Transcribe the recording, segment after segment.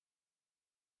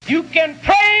You can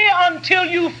pray until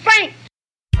you faint.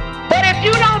 But if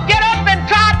you don't get up and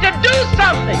try to do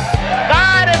something,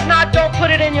 God is not going to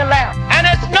put it in your lap. And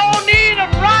there's no need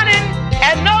of running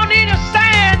and no need of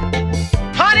saying,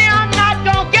 honey, I'm not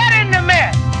going to get in the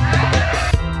mess.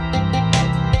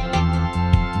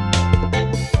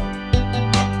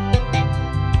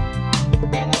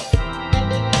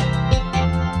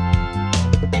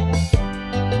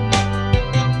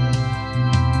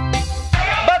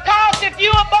 Because if you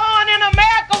were born in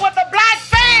America with a black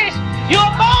face,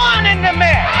 you're born in the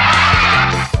mess.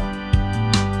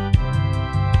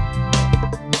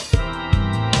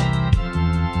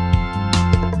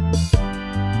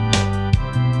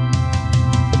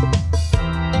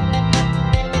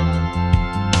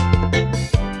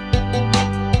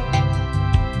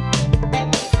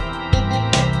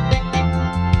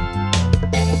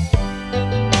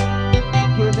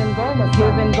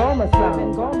 Giving Goma sound.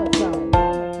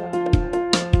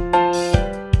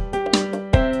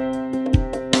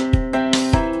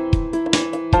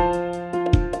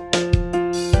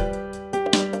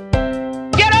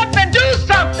 Get up and do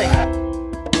something.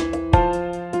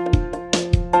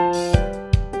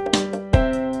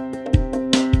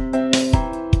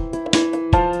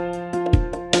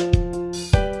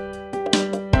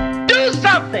 Do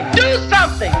something. Do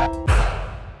something.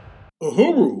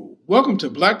 Uhuru, welcome to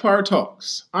Black Power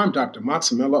Talks. I'm Dr.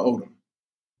 Matsamela Odom.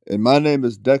 And my name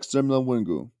is Dexter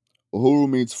Mlawingu. Uhuru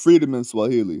means freedom in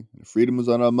Swahili, and freedom is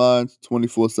on our minds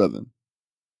 24/7.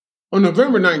 On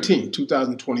November 19,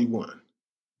 2021,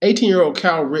 18-year-old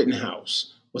Kyle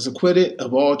Rittenhouse was acquitted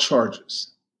of all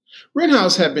charges.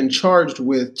 Rittenhouse had been charged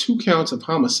with 2 counts of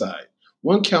homicide,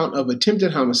 1 count of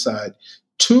attempted homicide,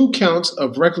 2 counts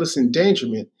of reckless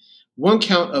endangerment, 1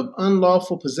 count of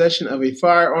unlawful possession of a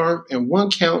firearm, and 1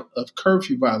 count of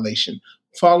curfew violation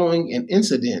following an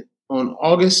incident on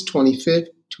August 25,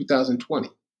 2020.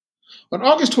 On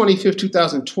August 25,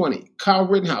 2020, Kyle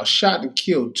Rittenhouse shot and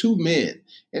killed 2 men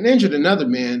and injured another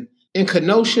man in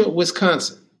Kenosha,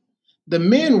 Wisconsin. The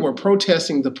men were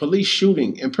protesting the police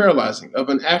shooting and paralyzing of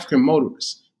an African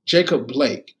motorist, Jacob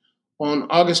Blake, on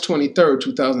August 23,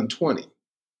 2020.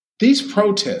 These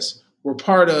protests were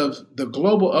part of the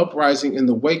global uprising in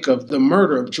the wake of the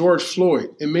murder of George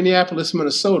Floyd in Minneapolis,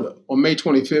 Minnesota on May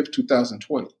 25,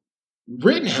 2020.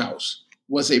 Rittenhouse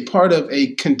was a part of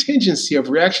a contingency of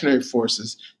reactionary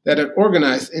forces that had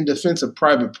organized in defense of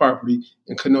private property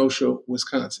in Kenosha,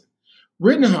 Wisconsin.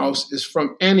 Rittenhouse is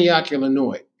from Antioch,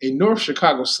 Illinois, a North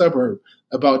Chicago suburb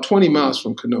about 20 miles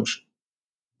from Kenosha.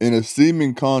 In a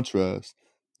seeming contrast,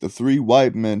 the 3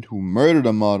 white men who murdered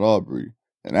Ahmaud Arbery,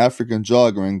 an African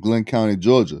jogger in Glenn County,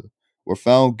 Georgia, were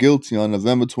found guilty on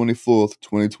November 24,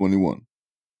 2021.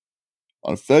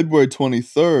 On February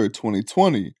 23,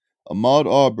 2020, Ahmaud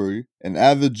Arbery, an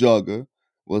avid jogger,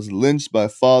 was lynched by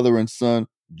father and son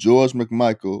George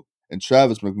McMichael and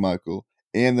Travis McMichael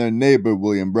and their neighbor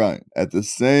William Bryant. At the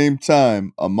same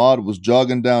time, Ahmaud was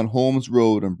jogging down Holmes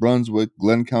Road in Brunswick,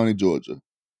 Glenn County, Georgia.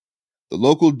 The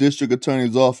local district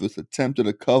attorney's office attempted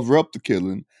to cover up the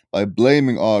killing by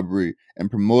blaming Arbery and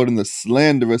promoting the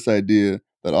slanderous idea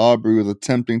that Arbery was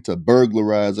attempting to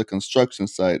burglarize a construction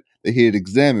site that he had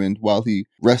examined while he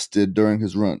rested during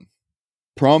his run.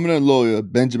 Prominent lawyer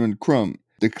Benjamin Crump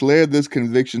declared this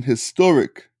conviction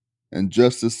historic and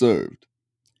justice served.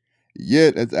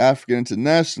 Yet, as African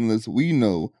internationalists, we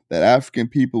know that African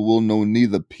people will know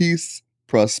neither peace,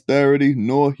 prosperity,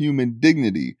 nor human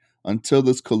dignity until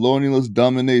this colonialist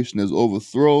domination is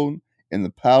overthrown and the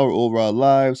power over our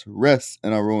lives rests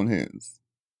in our own hands.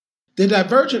 The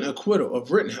divergent acquittal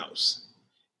of Rittenhouse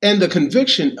and the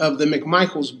conviction of the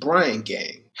McMichaels Bryant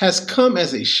gang has come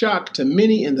as a shock to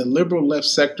many in the liberal left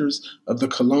sectors of the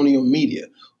colonial media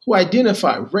who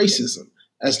identify racism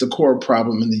as the core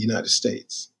problem in the United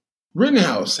States.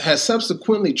 Rittenhouse has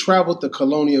subsequently traveled the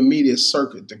colonial media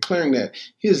circuit, declaring that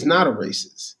he is not a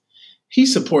racist. He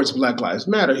supports Black Lives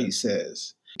Matter, he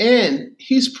says, and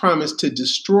he's promised to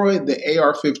destroy the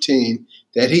AR-15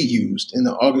 that he used in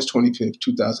the August 25,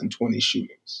 2020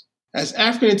 shootings. As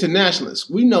African internationalists,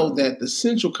 we know that the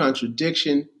central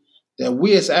contradiction that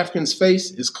we as Africans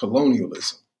face is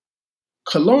colonialism.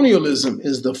 Colonialism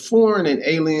is the foreign and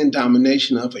alien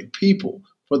domination of a people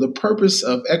for the purpose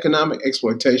of economic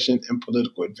exploitation and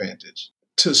political advantage.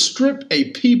 To strip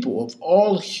a people of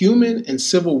all human and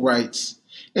civil rights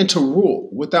and to rule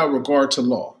without regard to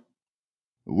law.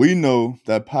 We know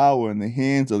that power in the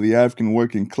hands of the African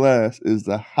working class is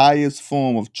the highest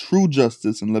form of true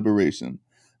justice and liberation.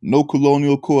 No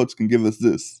colonial courts can give us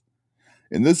this.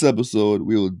 In this episode,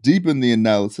 we will deepen the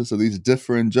analysis of these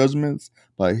different judgments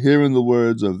by hearing the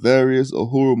words of various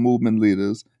Uhuru movement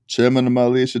leaders Chairman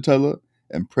Amalia Shatella,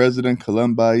 and President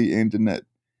Kalambai Andinet,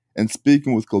 and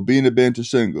speaking with Kobina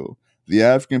Bantashengo, the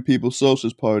African People's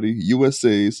Socialist Party,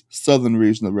 USA's Southern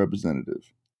Regional Representative.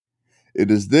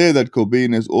 It is there that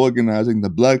Kobina is organizing the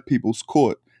Black People's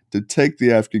Court to take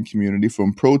the African community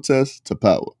from protest to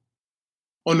power.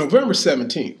 On November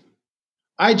 17th,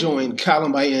 I joined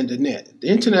Kalambai Andinet, the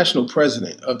international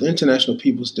president of the International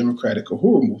People's Democratic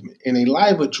Uhuru Movement, in a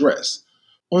live address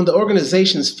on the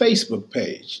organization's Facebook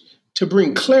page to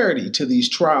bring clarity to these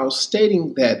trials,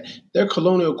 stating that their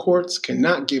colonial courts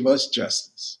cannot give us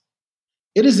justice.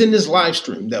 It is in this live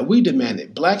stream that we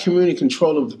demanded Black community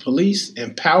control of the police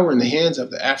and power in the hands of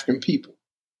the African people.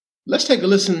 Let's take a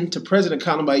listen to President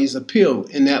Kalambai's appeal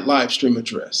in that live stream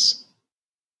address.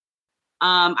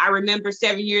 I remember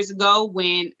 7 years ago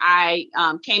when I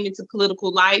came into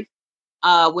political life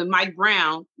when Mike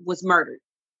Brown was murdered.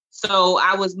 So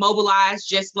I was mobilized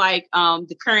just like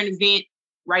the current event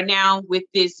right now with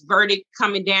this verdict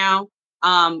coming down.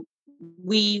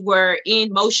 We were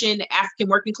in motion. The African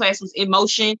working class was in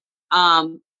motion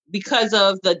because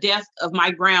of the death of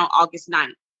Mike Brown, August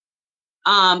 9th.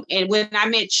 And when I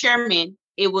met Chairman,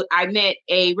 I met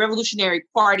a revolutionary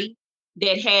party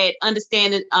that had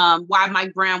understanding why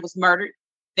Mike Brown was murdered.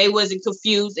 They wasn't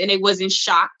confused and they wasn't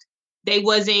shocked. They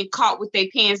wasn't caught with their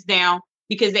pants down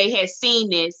because they had seen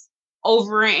this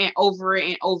over and over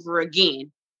and over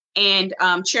again. And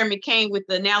Chairman came with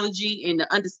the analogy and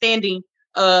the understanding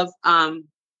of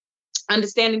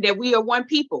understanding that we are one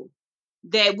people,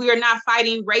 that we are not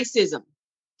fighting racism,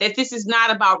 that this is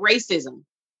not about racism.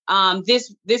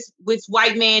 This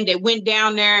white man that went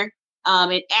down there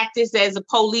and acted as a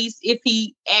police, if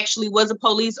he actually was a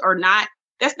police or not,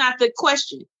 that's not the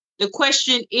question. The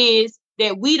question is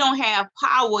that we don't have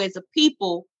power as a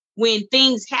people when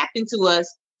things happen to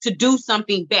us to do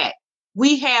something back.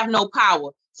 We have no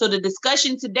power. So the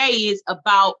discussion today is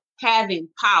about having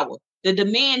power. The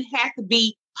demand has to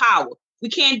be power. We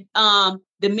can't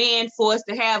demand for us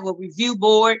to have a review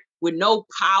board with no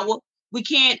power. We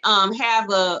can't have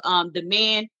a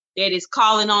demand that is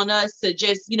calling on us to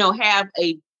just, have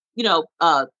a,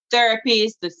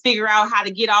 therapist to figure out how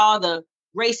to get all the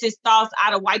racist thoughts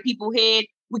out of white people's head.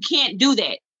 We can't do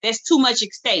that. That's too much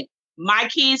at stake. My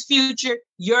kids' future,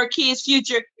 your kids'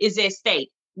 future is at stake.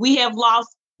 We have lost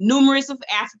numerous of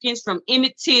Africans from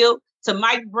Emmett Till to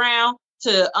Mike Brown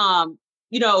to,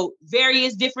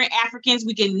 various different Africans.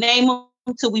 We can name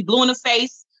them till we blue in the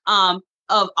face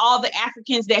of all the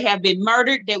Africans that have been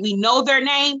murdered, that we know their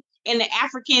name, and the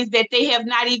Africans that they have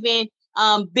not even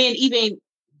been even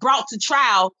brought to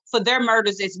trial for their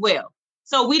murders as well.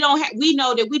 So we know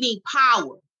that we need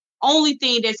power. Only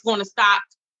thing that's going to stop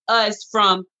us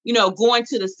from, going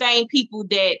to the same people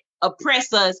that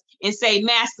oppress us and say,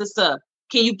 Master, sir,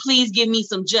 can you please give me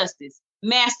some justice?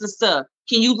 Master, sir,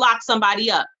 can you lock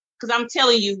somebody up? Because I'm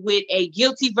telling you, with a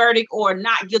guilty verdict or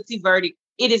not guilty verdict,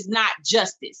 it is not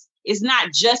justice. It's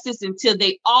not justice until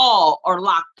they all are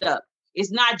locked up.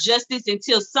 It's not justice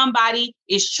until somebody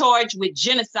is charged with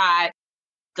genocide.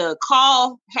 The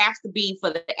call has to be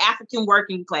for the African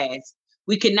working class.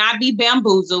 We cannot be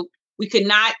bamboozled. We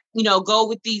cannot, go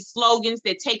with these slogans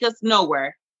that take us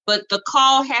nowhere. But the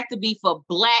call has to be for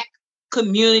Black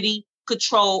community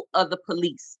control of the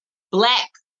police. Black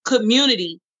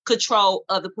community control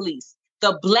of the police.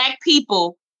 The Black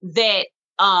people that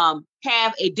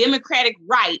have a democratic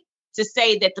right to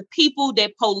say that the people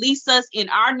that police us in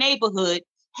our neighborhood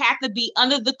have to be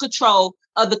under the control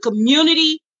of the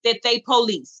community that they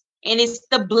police. And it's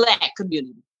the Black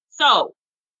community. So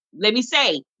let me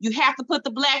say, you have to put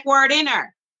the Black word in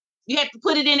there. You have to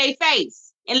put it in their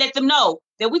face and let them know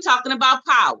that we're talking about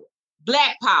power,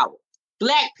 Black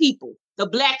people, the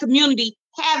Black community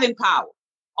having power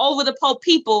over the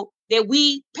people that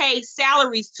we pay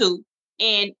salaries to.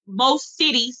 And most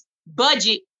cities'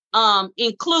 budget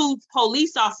includes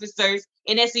police officers,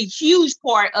 and that's a huge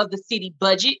part of the city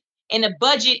budget. And the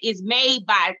budget is made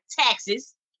by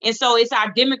taxes. And so it's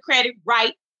our democratic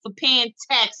right for paying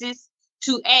taxes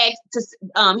to ask to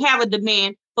have a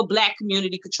demand for Black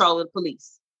community control of the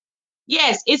police.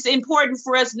 Yes, it's important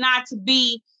for us not to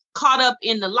be caught up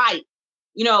in the light.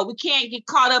 We can't get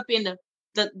caught up in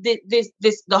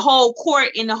the whole court,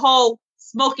 in the whole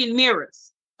smoke and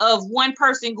mirrors of one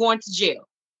person going to jail.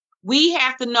 We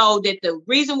have to know that the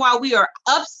reason why we are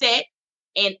upset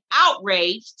and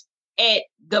outraged at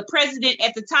the president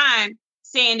at the time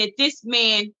saying that this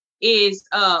man is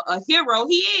a hero,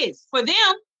 he is for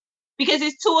them, because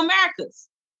it's two Americas.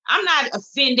 I'm not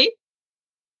offended.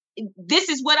 This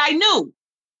is what I knew.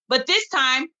 But this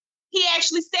time, he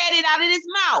actually said it out of his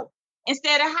mouth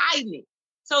instead of hiding it.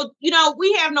 So,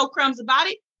 we have no crumbs about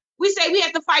it. We say we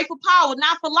have to fight for power,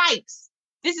 not for likes.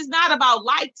 This is not about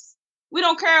likes. We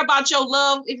don't care about your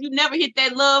love. If you never hit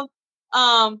that love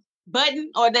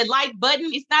button or that like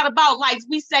button, it's not about likes.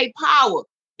 We say power,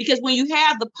 because when you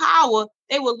have the power,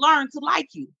 they will learn to like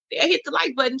you. They'll hit the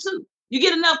like button too. You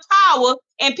get enough power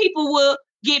and people will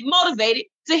get motivated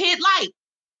to hit like.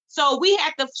 So we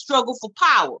have to struggle for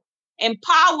power. And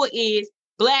power is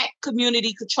Black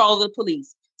community control of the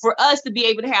police. For us to be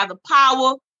able to have the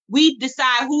power, we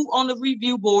decide who on the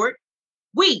review board.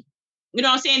 You know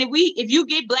what I'm saying? If you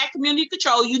get Black community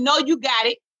control, you know you got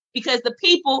it, because the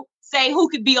people say who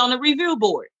could be on the review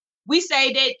board. We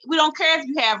say that we don't care if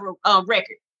you have a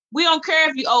record. We don't care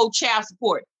if you owe child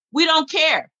support. We don't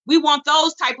care. We want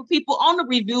those type of people on the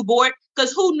review board,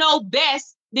 because who know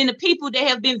best than the people that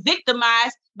have been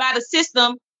victimized by the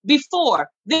system before?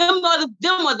 Them are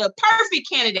the perfect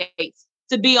candidates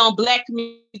to be on Black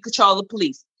community control of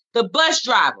police. The bus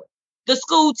driver, the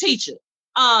school teacher,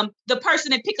 the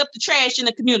person that pick up the trash in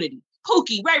the community.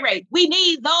 Pookie, Ray. We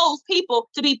need those people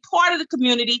to be part of the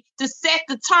community to set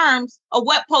the terms of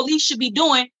what police should be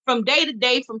doing from day to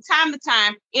day, from time to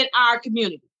time in our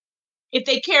community. If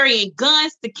they carrying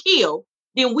guns to kill,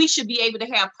 then we should be able to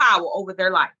have power over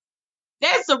their life.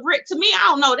 That's to me, I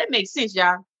don't know. That makes sense,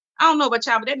 y'all. I don't know about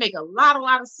y'all, but that make a lot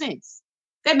of sense.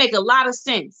 That make a lot of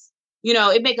sense. You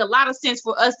know, it make a lot of sense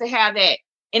for us to have that.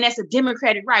 And that's a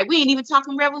democratic right. We ain't even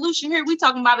talking revolution here. We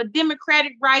talking about a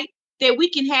democratic right that we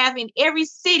can have in every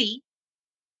city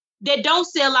that don't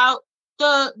sell out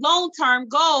the long-term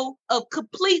goal of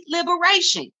complete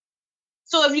liberation.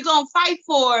 So if you're going to fight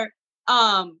for,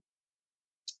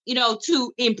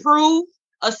 to improve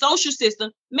a social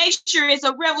system, make sure it's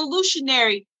a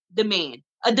revolutionary demand,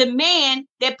 a demand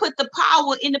that put the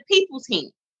power in the people's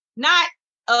hand, not,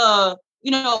 ask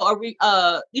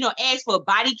for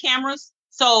body cameras.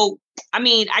 So,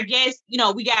 I guess,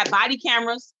 we got body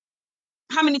cameras.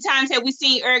 How many times have we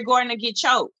seen Eric Gardner get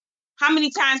choked? How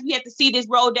many times we have to see this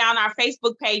roll down our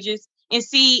Facebook pages and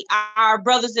see our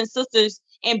brothers and sisters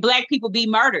and Black people be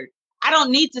murdered? I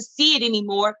don't need to see it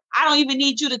anymore. I don't even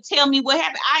need you to tell me what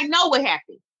happened. I know what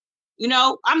happened.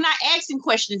 I'm not asking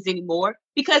questions anymore,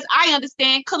 because I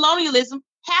understand colonialism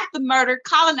have to murder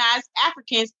colonized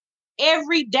Africans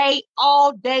every day,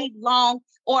 all day long,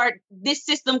 or this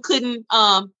system couldn't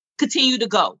continue to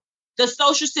go. The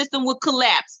social system would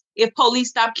collapse if police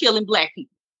stop killing Black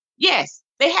people. Yes,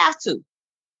 they have to.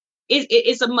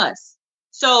 It's a must.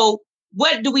 So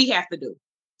what do we have to do?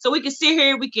 So we can sit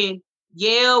here, we can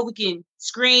yell, we can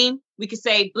scream, we can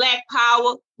say Black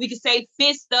power, we can say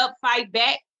fist up, fight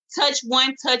back, touch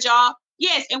one, touch all.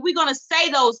 Yes, and we're going to say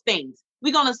those things.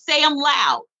 We're going to say them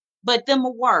loud, but them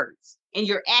are words, and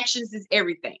your actions is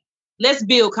everything. Let's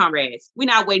build, comrades. We're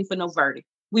not waiting for no verdict.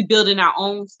 We're building our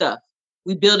own stuff.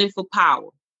 We're building for power,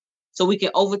 so we can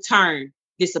overturn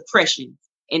this oppression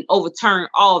and overturn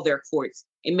all their courts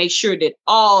and make sure that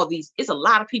it's a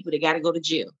lot of people that got to go to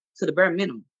jail to the bare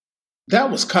minimum.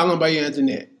 That was Kalambayi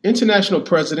Antoinette, International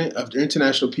President of the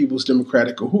International People's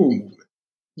Democratic Uhuru Movement.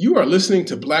 You are listening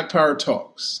to Black Power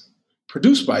Talks,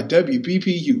 produced by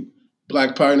WBPU,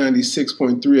 Black Power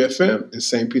 96.3 FM in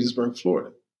St. Petersburg,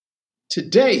 Florida.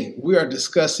 Today, we are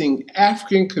discussing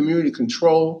African community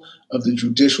control of the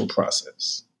judicial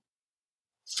process.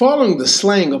 Following the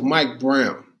slaying of Mike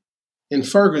Brown in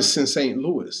Ferguson, St.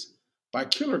 Louis, by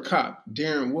killer cop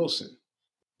Darren Wilson,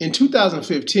 in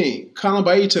 2015,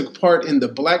 Kalambayi took part in the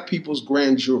Black People's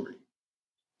Grand Jury.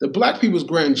 The Black People's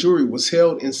Grand Jury was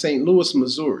held in St. Louis,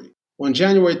 Missouri on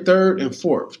January 3rd and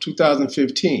 4th,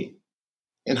 2015,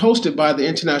 and hosted by the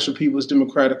International People's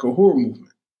Democratic Uhuru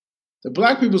Movement. The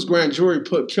Black People's Grand Jury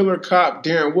put killer cop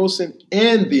Darren Wilson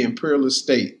and the imperialist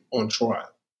state on trial.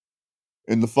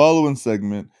 In the following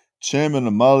segment, Chairman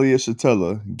Amalia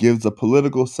Shatella gives a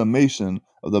political summation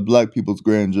of the Black People's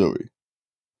Grand Jury.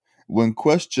 When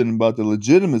questioned about the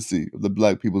legitimacy of the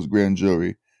Black People's Grand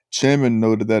Jury, Chairman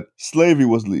noted that slavery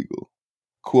was legal.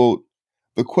 Quote,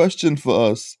 "The question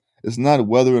for us is not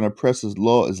whether an oppressor's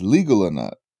law is legal or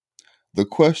not. The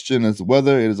question is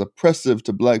whether it is oppressive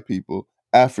to Black people,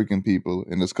 African people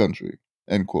in this country."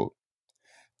 End quote.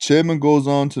 Chairman goes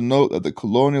on to note that the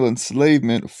colonial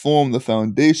enslavement formed the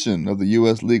foundation of the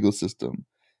U.S. legal system,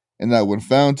 and that when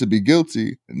found to be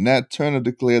guilty, Nat Turner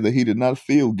declared that he did not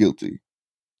feel guilty.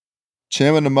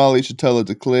 Chairman Amalia Shatella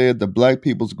declared the Black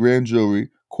People's Grand Jury,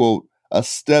 quote, "a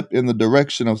step in the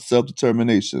direction of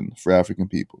self-determination for African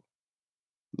people."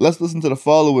 Let's listen to the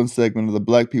following segment of the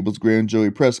Black People's Grand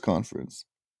Jury press conference.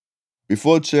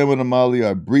 Before Chairman Amalia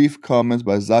are brief comments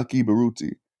by Zaki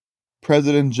Baruti,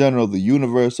 President General of the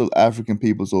Universal African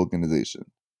Peoples Organization.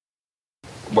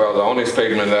 Well, the only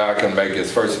statement that I can make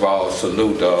is, first of all,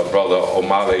 salute Brother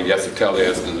Omali Yesiteli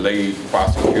as the lead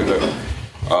prosecutor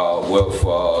with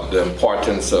the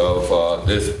importance of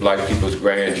this Black People's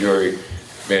Grand Jury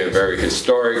being very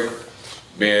historic,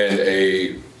 being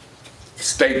a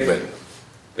statement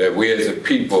that we as a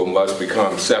people must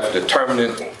become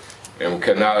self-determinant and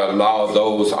cannot allow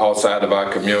those outside of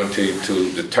our community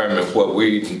to determine what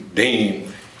we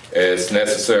deem as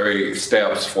necessary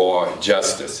steps for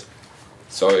justice.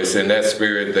 So it's in that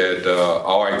spirit that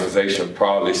our organization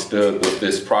proudly stood with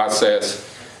this process.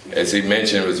 As he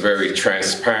mentioned, it was very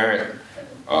transparent.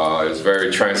 It was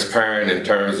very transparent in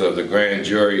terms of the grand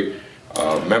jury.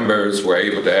 Members were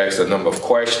able to ask a number of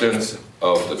questions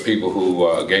of the people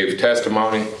who gave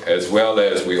testimony, as well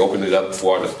as we opened it up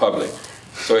for the public.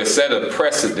 So it set a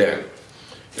precedent.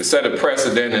 It set a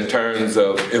precedent in terms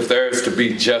of if there is to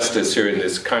be justice here in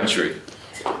this country,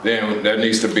 then there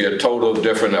needs to be a total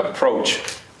different approach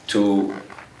to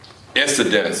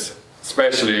incidents,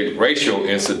 especially racial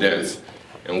incidents,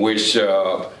 in which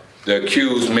the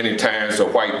accused many times are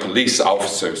white police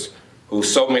officers who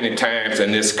so many times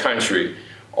in this country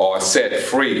are set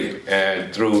free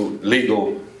and through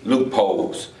legal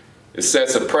loopholes. It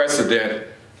sets a precedent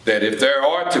that if there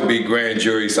are to be grand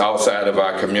juries outside of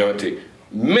our community,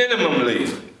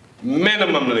 minimally,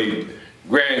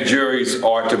 grand juries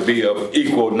are to be of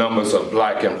equal numbers of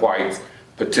Black and whites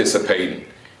participating,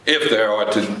 if there are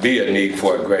to be a need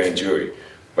for a grand jury.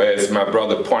 But as my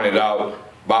brother pointed out,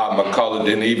 Bob McCullough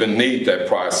didn't even need that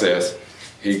process.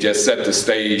 He just set the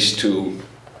stage to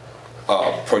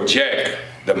project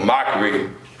the mockery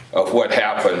of what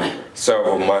happened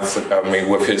several months,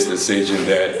 with his decision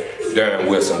that Darren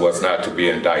Wilson was not to be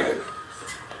indicted.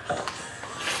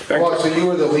 Well, so you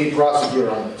were the lead prosecutor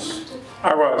on this?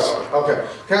 I was. Okay.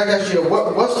 Can I ask you,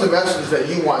 what's the message that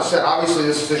you want sent? Obviously,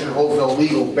 this decision holds no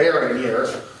legal bearing here,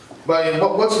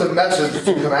 but what's the message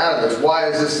to come out of this? Why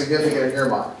is this significant in your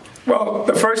mind? Well,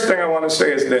 the first thing I want to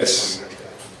say is this.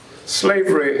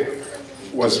 Slavery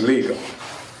was legal.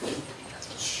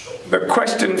 The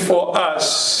question for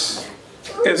us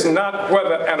is not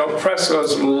whether an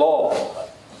oppressor's law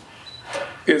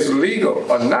is legal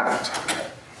or not.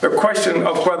 The question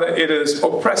of whether it is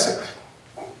oppressive.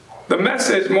 The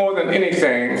message, more than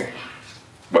anything,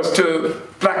 was to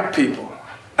Black people,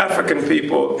 African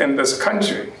people in this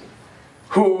country,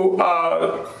 who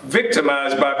are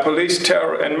victimized by police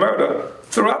terror and murder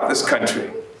throughout this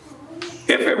country.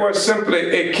 If it were simply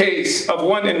a case of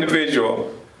one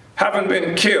individual having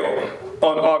been killed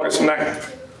on August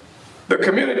 9th, the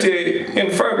community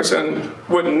in Ferguson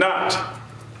would not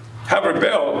have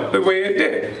rebelled the way it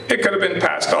did. It could have been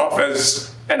passed off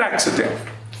as an accident.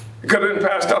 It could have been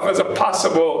passed off as a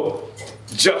possible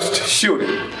just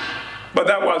shooting, but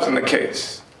that wasn't the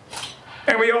case.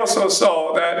 And we also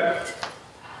saw that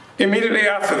immediately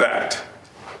after that,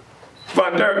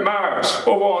 Von Derek Myers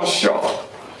over on Shaw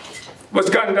was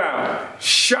gunned down,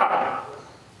 shot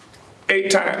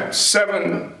 8 times,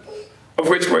 7 of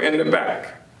which were in the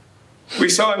back. We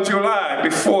saw in July,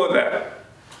 before that,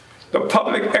 the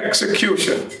public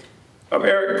execution of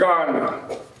Eric Garner,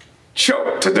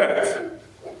 choked to death.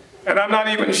 And I'm not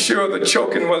even sure the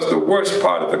choking was the worst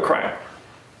part of the crime.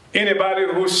 Anybody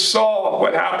who saw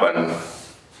what happened,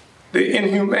 the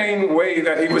inhumane way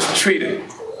that he was treated,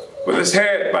 with his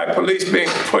head by police being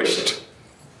pushed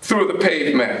through the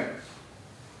pavement.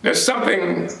 There's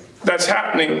something that's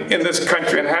happening in this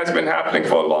country and has been happening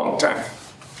for a long time.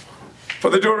 For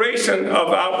the duration of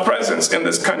our presence in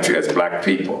this country as Black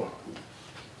people,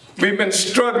 we've been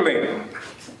struggling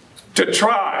to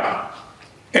try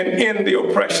and end the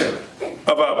oppression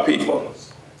of our people,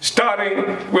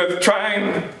 starting with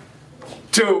trying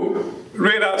to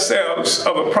rid ourselves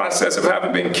of a process of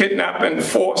having been kidnapped and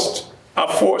forced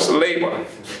labor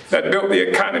that built the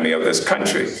economy of this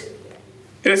country.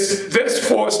 It's this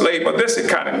forced labor, this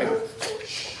economy,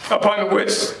 upon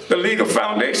which the legal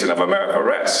foundation of America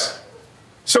rests.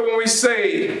 So when we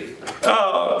say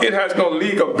it has no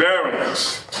legal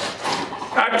bearings,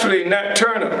 actually Nat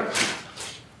Turner,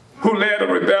 who led a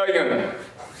rebellion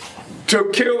to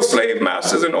kill slave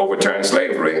masters and overturn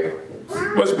slavery,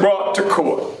 was brought to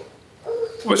court,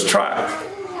 was tried,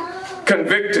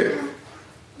 convicted,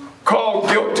 called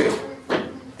guilty.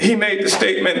 He made the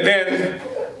statement then,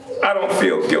 I don't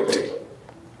feel guilty.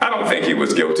 I don't think he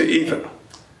was guilty either.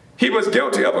 He was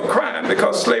guilty of a crime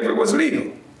because slavery was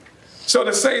legal. So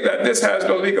to say that this has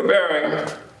no legal bearing,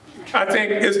 I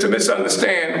think is to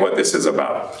misunderstand what this is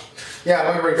about. Yeah,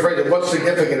 let me rephrase it. What's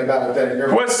significant about it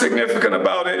then? What's significant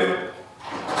about it,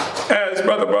 as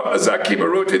Brother Zaki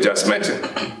Baruti just mentioned,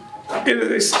 it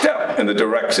is a step in the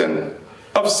direction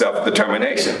of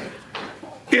self-determination.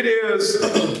 It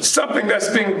is something that's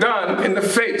being done in the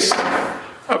face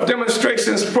of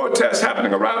demonstrations, protests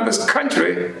happening around this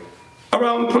country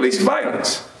around police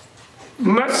violence.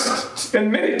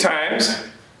 Many times,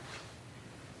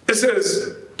 this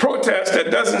is protest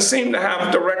that doesn't seem to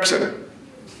have direction.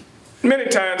 Many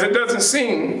times it doesn't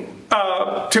seem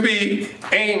to be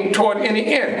aimed toward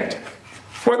any end.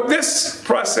 What this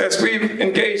process we've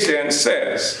engaged in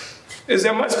says is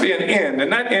there must be an end,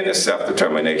 and that end is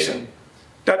self-determination.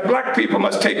 That black people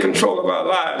must take control of our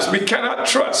lives. We cannot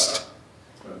trust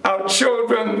our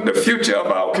children, the future of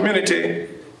our community,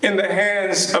 in the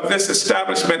hands of this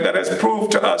establishment that has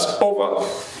proved to us over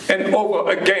and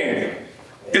over again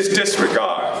its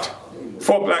disregard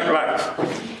for black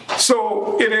life.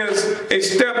 So it is a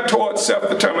step towards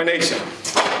self-determination.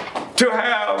 To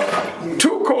have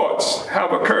two courts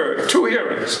have occurred, two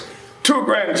hearings, two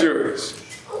grand juries.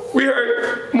 We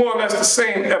heard more or less the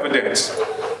same evidence.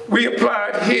 We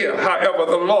applied here, however,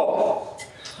 the law.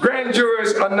 Grand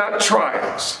juries are not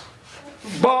trials.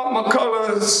 Bob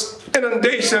McCullough's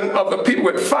inundation of the people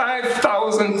with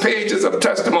 5,000 pages of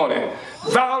testimony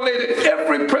violated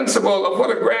every principle of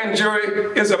what a grand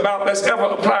jury is about that's ever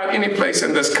applied any place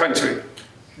in this country.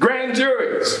 Grand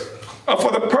juries are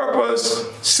for the purpose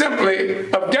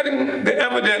simply of getting the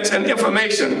evidence and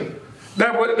information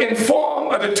that would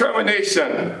inform a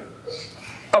determination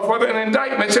of whether an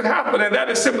indictment should happen, and that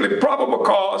is simply probable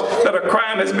cause that a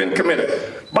crime has been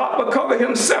committed. Bob McCullough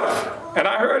himself, and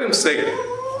I heard him say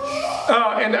it,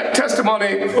 and that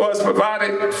testimony was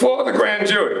provided for the grand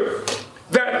jury,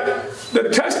 that the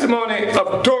testimony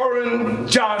of Doran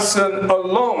Johnson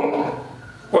alone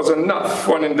was enough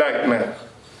for an indictment.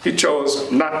 He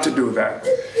chose not to do that.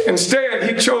 Instead,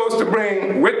 he chose to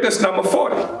bring witness number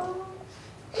 40,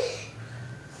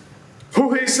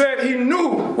 who he said he knew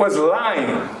was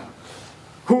lying,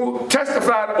 who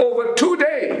testified over 2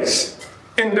 days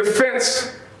in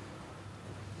defense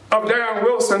of Darren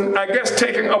Wilson, I guess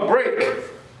taking a break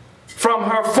from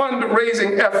her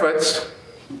fundraising efforts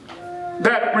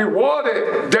that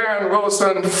rewarded Darren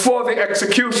Wilson for the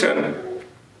execution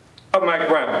of Mike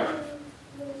Brown.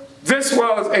 This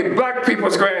was a black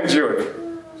people's grand jury.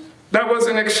 That was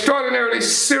an extraordinarily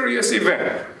serious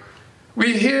event.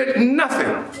 We heard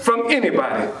nothing from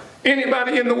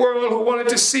anybody in the world who wanted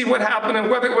to see what happened and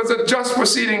whether it was a just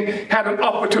proceeding had an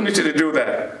opportunity to do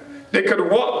that. They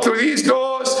could walk through these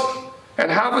doors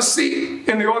and have a seat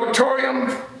in the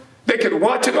auditorium. They could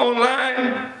watch it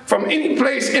online from any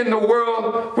place in the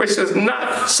world, which is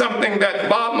not something that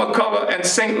Bob McCullough and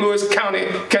St. Louis County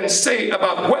can say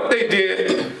about what they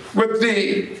did with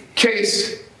the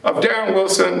case of Darren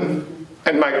Wilson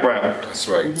and Mike Brown. That's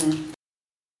right.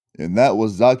 And that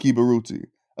was Zaki Baruti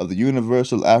of the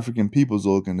Universal African Peoples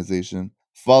Organization,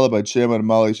 followed by Chairman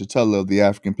Amali Shatella of the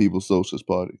African People's Socialist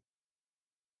Party.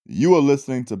 You are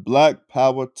listening to Black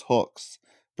Power Talks,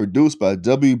 produced by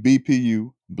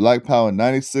WBPU, Black Power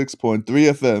 96.3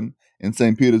 FM in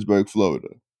St. Petersburg, Florida.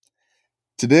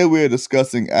 Today we are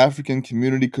discussing African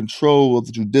community control of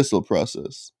the judicial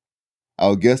process.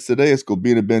 Our guest today is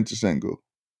Kobina Bentishengo.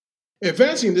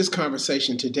 Advancing this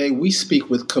conversation today, we speak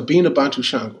with Kobina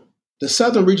Bantushango, the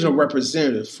Southern Regional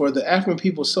Representative for the African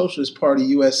People's Socialist Party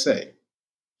USA.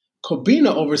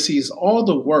 Kobina oversees all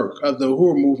the work of the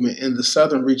Uhuru movement in the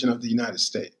southern region of the United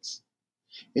States.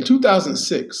 In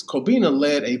 2006, Kobina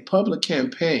led a public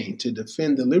campaign to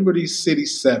defend the Liberty City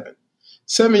Seven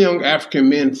young African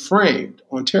men framed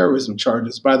on terrorism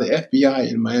charges by the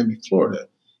FBI in Miami, Florida,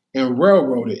 and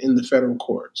railroaded in the federal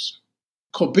courts.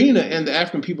 Kobina and the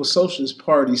African People's Socialist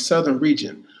Party Southern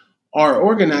Region are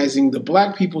organizing the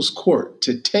Black People's Court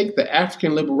to take the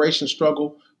African liberation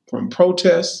struggle from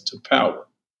protest to power.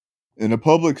 In a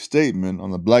public statement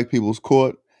on the Black People's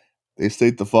Court, they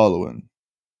state the following: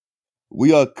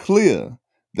 "We are clear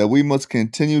that we must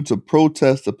continue to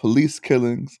protest the police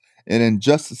killings and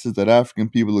injustices that African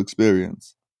people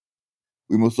experience.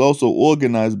 We must also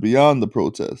organize beyond the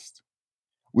protest.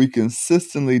 We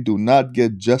consistently do not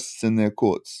get justice in their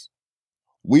courts.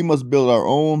 We must build our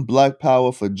own Black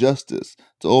power for justice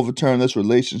to overturn this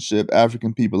relationship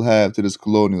African people have to this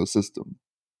colonial system.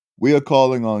 We are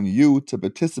calling on you to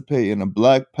participate in a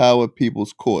Black Power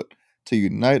People's Court to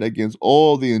unite against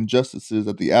all the injustices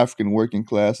that the African working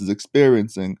class is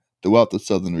experiencing throughout the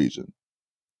southern region.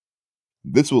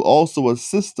 This will also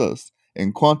assist us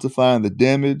in quantifying the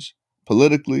damage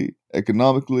politically,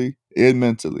 economically, and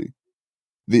mentally.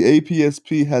 The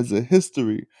APSP has a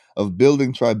history of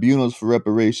building tribunals for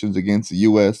reparations against the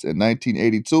U.S. in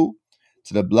 1982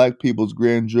 to the Black People's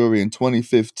Grand Jury in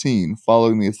 2015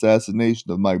 following the assassination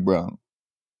of Mike Brown.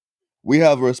 we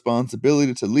have a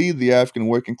responsibility to lead the African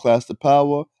working class to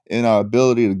power in our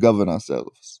ability to govern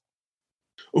ourselves.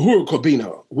 Uhuru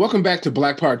Corbino, welcome back to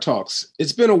Black Power Talks.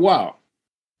 It's been a while.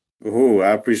 Uhuru,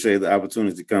 I appreciate the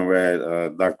opportunity, comrade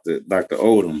Dr.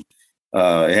 Odom.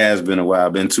 It has been a while,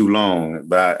 been too long,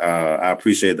 but I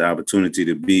appreciate the opportunity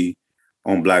to be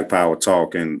on Black Power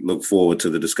Talk and look forward to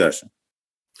the discussion.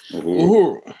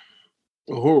 Uhuru.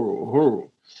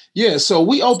 Yeah, so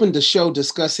we opened the show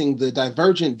discussing the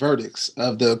divergent verdicts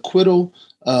of the acquittal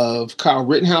of Kyle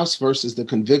Rittenhouse versus the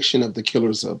conviction of the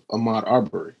killers of Ahmaud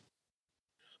Arbery.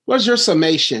 What's your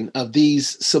summation of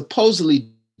these supposedly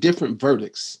different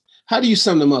verdicts? How do you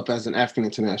sum them up as an African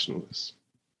internationalist?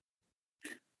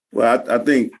 Well, I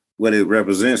think what it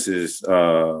represents is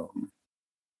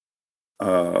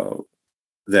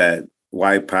that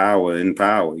white power in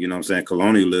power, you know what I'm saying,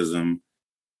 colonialism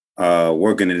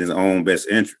working in its own best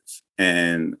interest.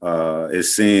 And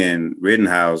is seeing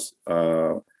Rittenhouse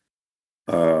as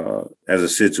a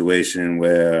situation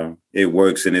where it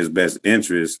works in his best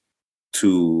interest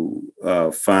to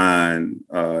find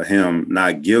him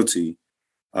not guilty,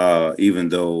 even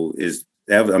though there's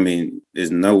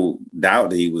no doubt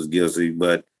that he was guilty,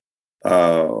 but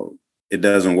it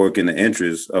doesn't work in the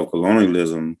interest of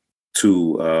colonialism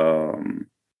to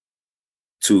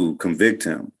convict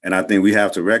him. And I think we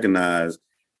have to recognize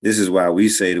this is why we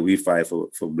say that we fight for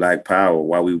Black power,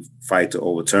 why we fight to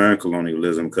overturn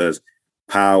colonialism, because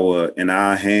power in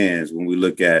our hands, when we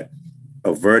look at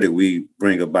a verdict, we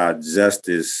bring about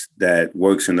justice that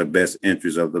works in the best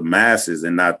interest of the masses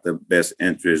and not the best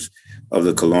interest of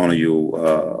the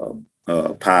colonial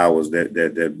powers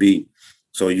that be.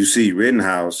 So you see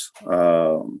Rittenhouse,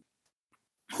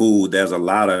 who there's a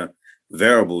lot of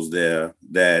variables there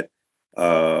that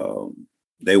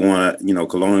they want to,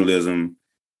 colonialism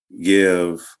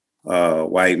give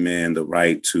white men the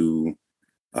right to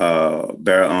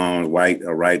bear arms,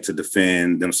 a right to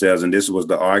defend themselves. And this was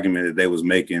the argument that they was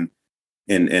making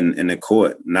in the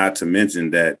court, not to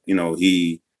mention that,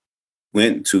 he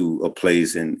went to a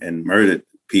place and murdered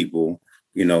people,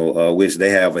 which they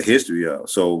have a history of.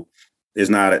 So it's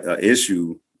not an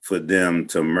issue for them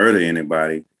to murder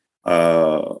anybody,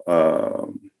 but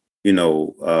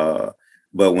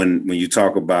when you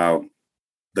talk about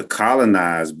the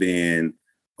colonized being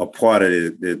a part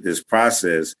of this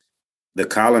process, the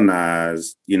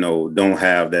colonized, don't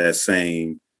have that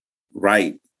same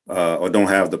right or don't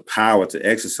have the power to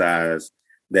exercise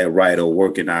that right or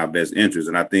work in our best interest.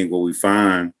 And I think what we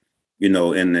find, in the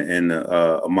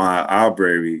Ahmaud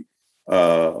Arbery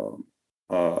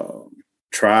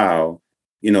trial,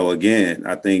 again,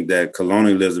 I think that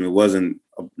colonialism, it wasn't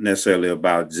necessarily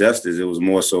about justice. It was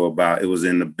more so about, it was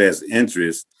in the best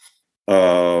interest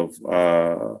of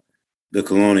the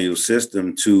colonial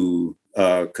system to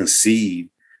concede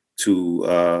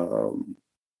to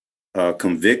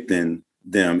convicting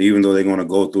them, even though they're going to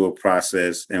go through a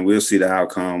process. And we'll see the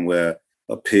outcome where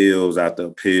appeals after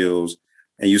appeals.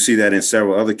 And you see that in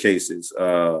several other cases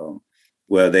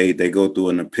where they go through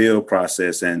an appeal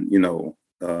process and,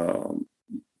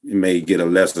 you may get a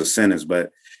lesser sentence.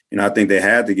 But, I think they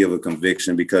had to give a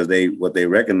conviction because what they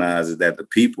recognize is that the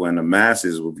people and the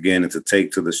masses were beginning to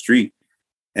take to the street.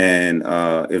 And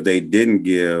if they didn't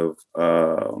give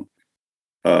a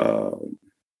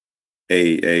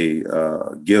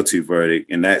guilty verdict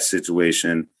in that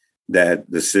situation, that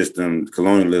the system,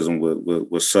 colonialism,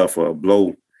 would suffer a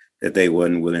blow that they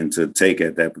wasn't willing to take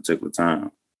at that particular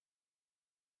time.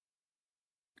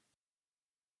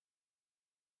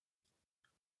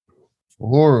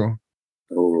 Uhuru.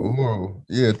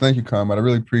 Yeah, thank you, Comrade. I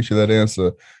really appreciate that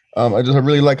answer. I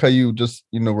really like how you just,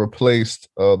 replaced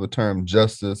the term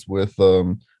justice with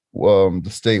the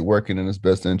state working in its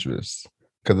best interests.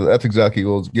 Because that's exactly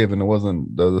what was given. It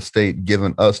wasn't the state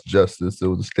giving us justice. It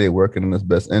was the state working in its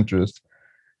best interest.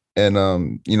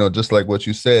 And, just like what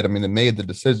you said, they made the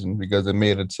decision because they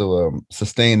made it to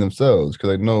sustain themselves. Because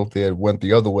they know if they had went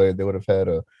the other way, they would have had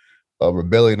a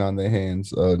rebellion on their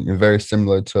hands, very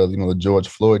similar to, the George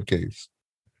Floyd case.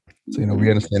 So, we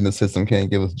understand the system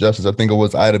can't give us justice. I think it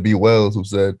was Ida B. Wells who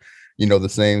said, the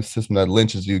same system that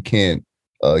lynches you can't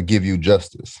give you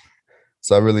justice.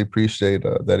 So I really appreciate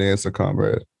that answer,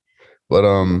 comrade. But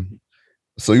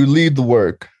so you lead the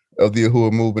work of the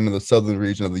Uhuru movement in the southern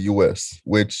region of the U.S.,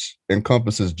 which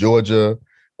encompasses Georgia,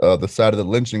 the site of the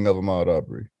lynching of Ahmaud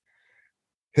Arbery.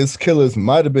 His killers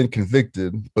might have been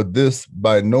convicted, but this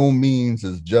by no means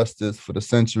is justice for the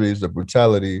centuries of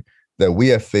brutality that we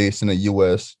have faced in the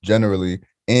U.S. generally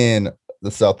and the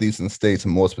southeastern states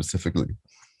more specifically.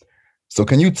 So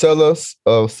can you tell us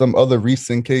of some other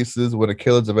recent cases where the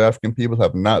killers of African people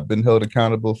have not been held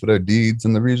accountable for their deeds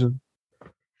in the region?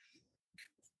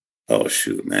 Oh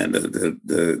shoot, man!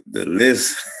 The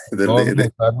list. I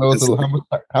know it's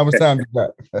how much time you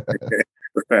got?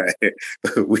 Right.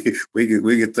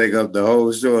 we could take up the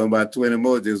whole show in about 20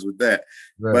 more just with that.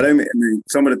 Right. But I mean,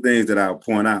 some of the things that I'll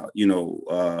point out,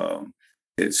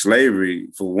 slavery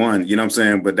for one, you know what I'm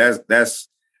saying? But that's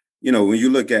when you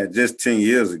look at just 10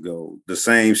 years ago, the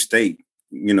same state,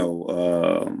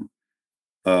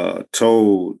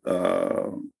 told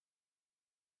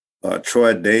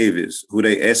Troy Davis, who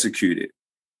they executed,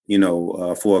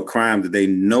 for a crime that they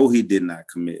know he did not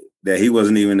commit, that he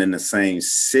wasn't even in the same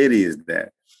city as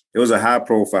that. It was a high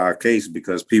profile case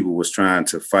because people was trying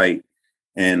to fight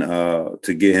and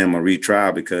to get him a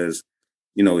retrial because,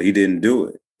 he didn't do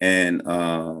it. And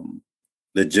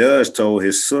the judge told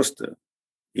his sister,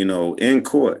 in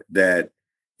court that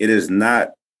it is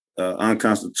not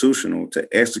unconstitutional to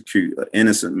execute an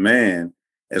innocent man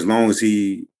as long as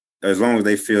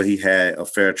they feel he had a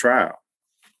fair trial.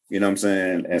 You know what I'm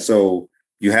saying? And so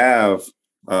you have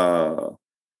a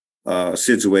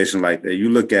situation like that. You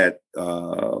look at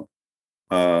the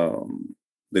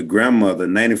grandmother,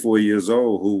 94 years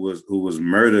old, who was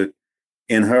murdered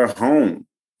in her home,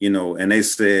 and they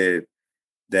said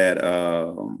that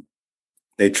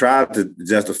they tried to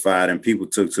justify it and people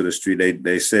took to the street.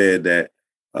 They said that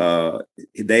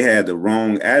they had the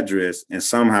wrong address and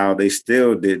somehow they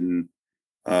still didn't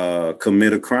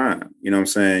commit a crime. You know what I'm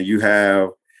saying? You have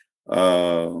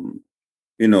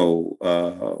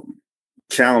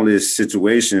countless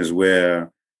situations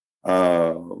where,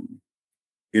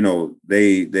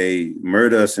 they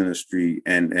murder us in the street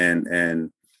and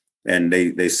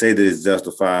they say that it's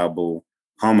justifiable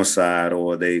homicide,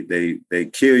 or they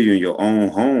kill you in your own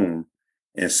home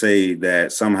and say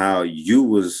that somehow you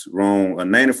was wrong. A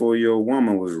 94-year-old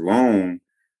woman was wrong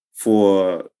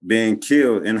for being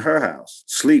killed in her house,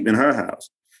 sleep in her house.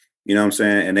 You know what I'm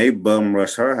saying? And they bum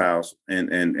rushed her house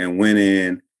and went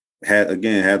in, had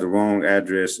the wrong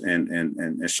address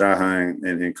and shot her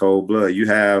in cold blood. You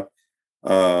have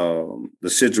the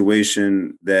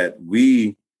situation that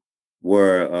we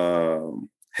were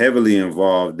heavily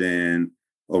involved in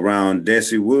around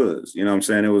Desi Woods. You know what I'm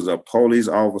saying? It was a police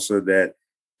officer that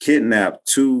kidnapped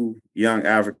 2 young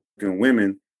African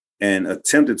women and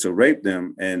attempted to rape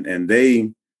them, and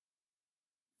they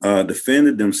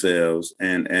defended themselves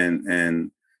and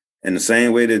the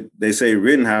same way that they say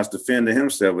Rittenhouse defended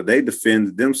himself, but they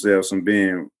defended themselves from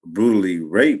being brutally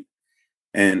raped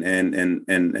and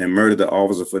murdered the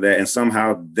officer for that, and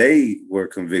somehow they were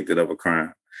convicted of a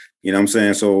crime. You know what I'm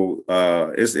saying? So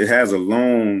it has a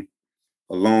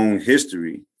long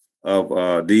history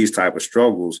of these type of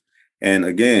struggles. And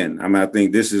again, I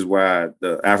think this is why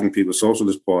the African People's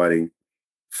Socialist Party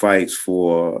fights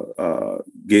for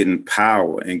getting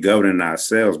power and governing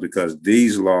ourselves, because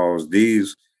these laws, the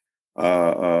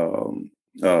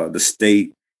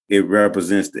state, it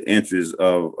represents the interests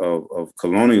of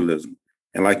colonialism.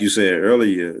 And like you said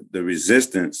earlier, the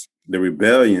resistance, the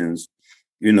rebellions,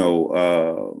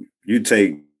 you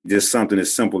take just something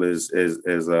as simple as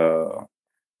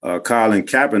Colin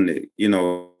Kaepernick.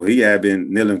 He had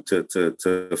been kneeling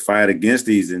to fight against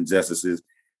these injustices,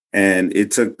 and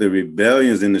it took the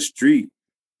rebellions in the street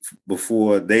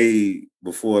before you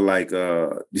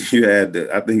had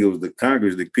I think it was the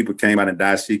Congress, the people came out and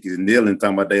dashikis kneeling,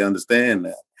 talking about they understand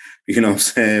that. You know what I'm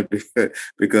saying?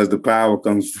 Because the power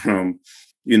comes from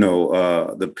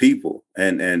the people,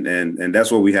 and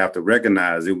that's what we have to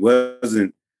recognize. It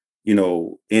wasn't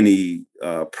any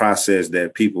process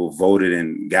that people voted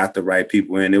and got the right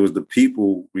people in. It was the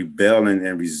people rebelling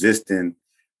and resisting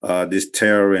this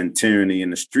terror and tyranny in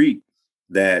the street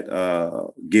that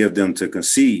give them to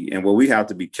concede. And what we have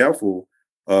to be careful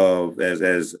of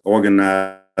as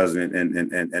organized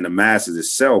and the masses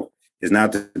itself is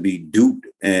not to be duped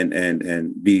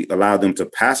and be allow them to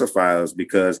pacify us,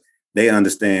 because they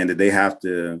understand that they have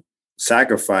to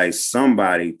sacrifice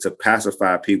somebody to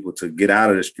pacify people, to get out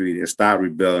of the street and stop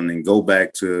rebelling and go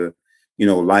back to,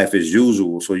 life as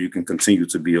usual, so you can continue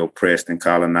to be oppressed and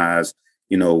colonized,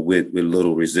 with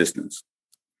little resistance.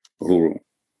 Uhuru.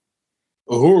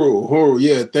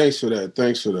 Yeah, thanks for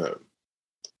that.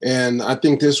 And I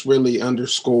think this really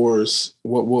underscores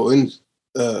what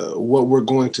we're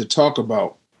going to talk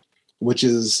about, which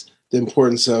is the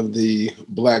importance of the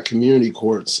Black community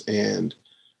courts and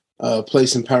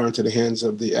placing power into the hands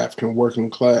of the African working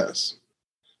class.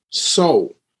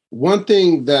 So one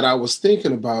thing that I was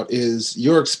thinking about is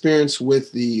your experience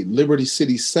with the Liberty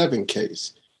City 7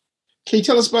 case. Can you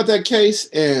tell us about that case,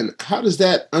 and how does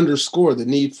that underscore the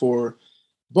need for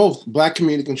both Black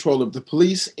community control of the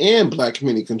police and Black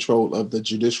community control of the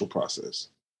judicial process?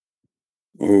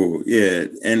 Oh, yeah.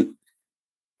 And,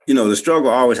 the struggle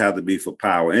always has to be for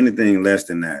power. Anything less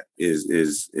than that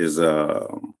is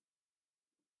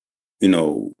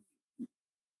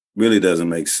really doesn't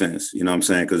make sense. You know what I'm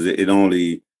saying? Because it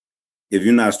only, if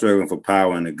you're not struggling for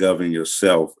power and to govern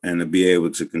yourself and to be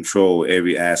able to control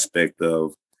every aspect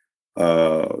of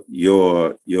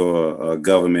your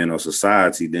government or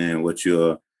society, then what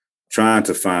you're trying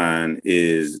to find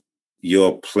is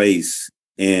your place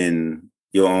in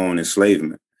your own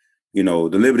enslavement. The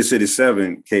Liberty City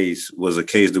 7 case was a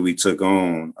case that we took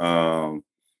on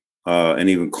and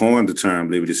even coined the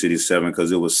term Liberty City 7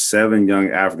 because it was 7 young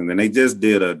Africans, and they just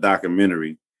did a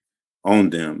documentary on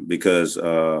them because,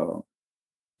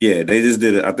 they just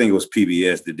did it. I think it was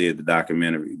PBS that did the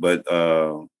documentary, but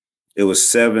it was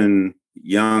 7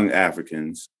 young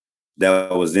Africans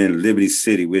that was in Liberty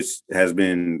City, which has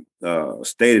been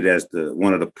stated as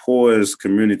one of the poorest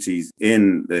communities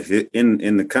in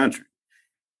the country.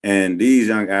 And these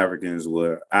young Africans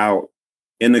were out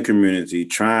in the community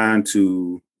trying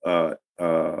to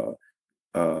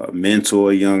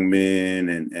mentor young men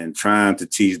and trying to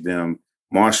teach them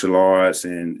martial arts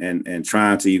and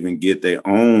trying to even get their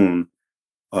own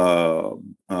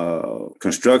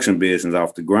construction business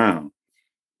off the ground.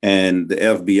 And the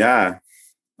FBI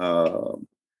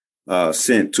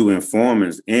sent 2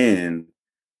 informants in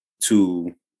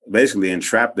to basically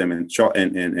entrap them and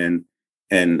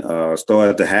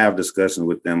started to have discussions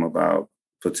with them about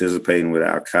participating with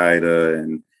Al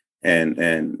Qaeda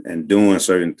and doing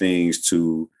certain things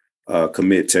to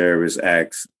commit terrorist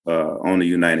acts on the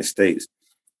United States.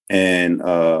 And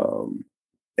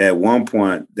at one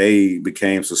point, they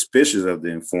became suspicious of the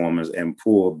informants and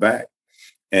pulled back.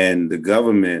 And the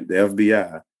government, the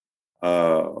FBI,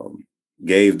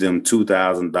 gave them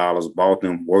 $2,000, bought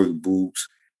them work boots,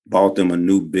 bought them a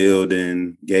new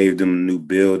building, gave them a new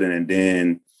building, and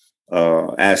then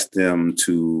asked them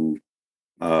to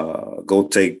go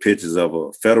take pictures of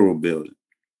a federal building.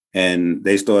 And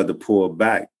they started to pull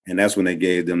back. And that's when they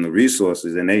gave them the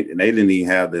resources. And they didn't even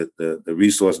have the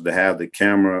resources to have the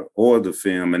camera or the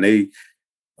film. And they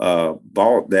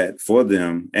bought that for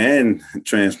them and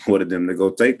transported them to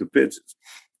go take the pictures.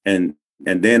 And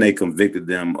then they convicted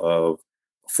them of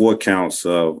 4 counts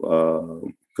of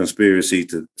conspiracy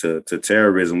to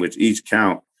terrorism, which each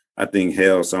count, I think,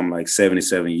 held something like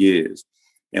 77 years.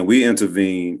 And we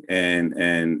intervened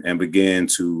and began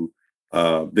to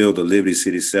build a Liberty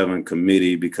City 7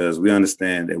 committee because we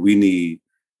understand that we need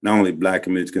not only Black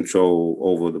community control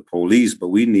over the police, but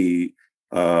we need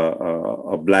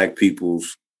a Black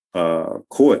people's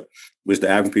court, which the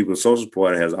African People's Social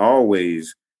Party has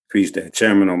always preached that.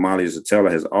 Chairman Omali Yeshitela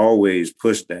has always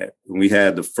pushed that. We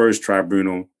had the first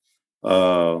tribunal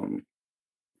on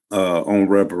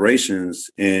reparations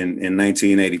in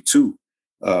 1982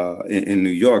 in New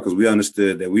York, because we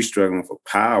understood that we're struggling for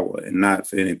power and not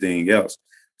for anything else.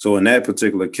 So in that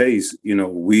particular case,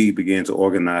 we began to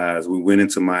organize. We went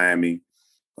into Miami,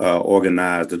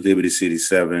 organized the Liberty City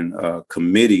 7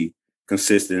 committee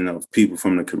consisting of people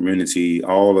from the community,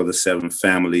 all of the 7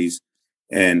 families,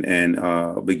 and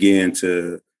began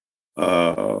to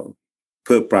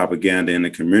put propaganda in the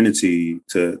community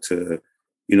to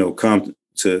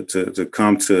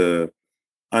come to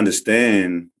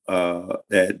understand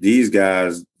that these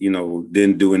guys,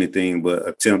 didn't do anything but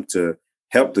attempt to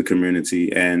help the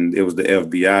community. And it was the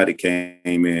FBI that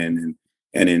came in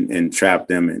and trapped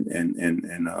them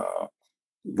and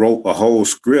wrote a whole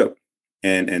script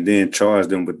and then charged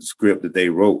them with the script that they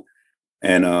wrote.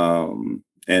 And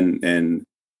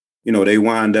they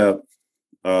wind up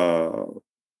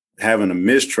having a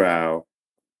mistrial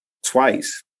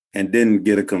twice and didn't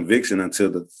get a conviction until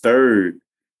the 3rd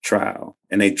trial.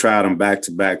 And they tried them back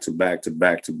to back to back to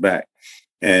back to back.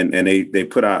 And they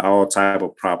put out all type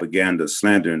of propaganda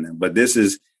slandering them. But this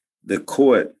is the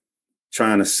court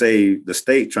trying to save the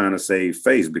state, trying to save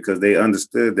face, because they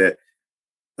understood that,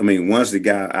 once they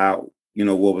got out,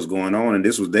 what was going on, and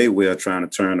this was their way of trying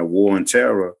to turn the war on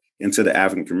terror into the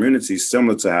African community,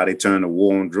 similar to how they turned the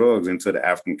war on drugs into the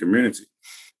African community.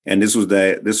 And this was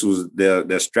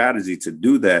their strategy to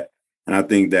do that. And I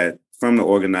think that from the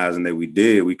organizing that we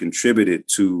did, we contributed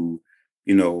to,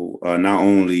 not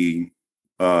only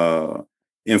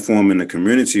informing the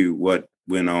community what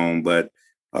went on, but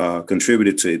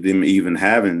contributed to them even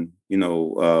having,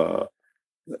 the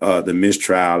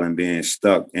mistrial and being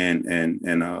stuck. And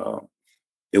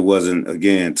it wasn't,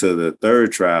 again, to the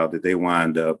 3rd trial that they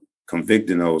wind up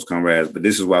convicting those comrades. But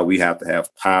this is why we have to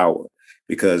have power,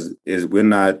 because we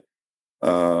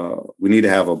need to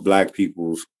have a Black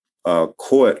people's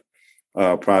court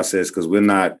process, because we're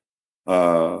not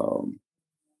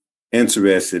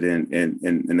interested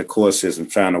in the court system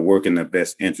trying to work in the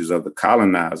best interest of the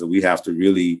colonizer. We have to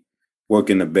really work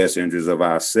in the best interest of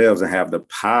ourselves and have the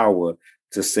power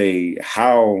to say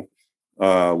how,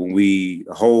 when we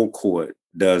hold court,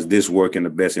 does this work in the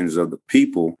best interest of the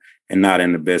people and not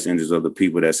in the best interest of the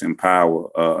people that's in power,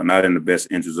 not in the best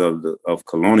interest of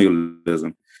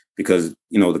colonialism, because,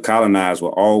 the colonized will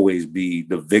always be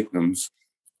the victims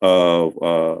of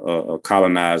a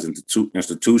colonized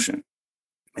institution,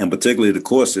 and particularly the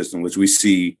court system, which we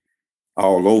see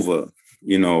all over,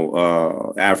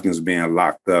 Africans being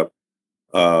locked up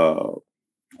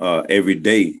every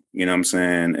day, you know what I'm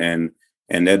saying?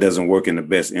 And that doesn't work in the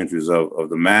best interest of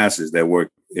the masses. That work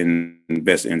in the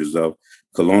best interest of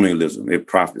colonialism. It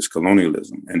profits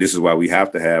colonialism. And this is why we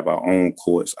have to have our own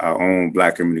courts, our own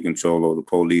Black community control over the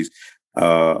police,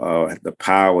 the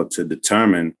power to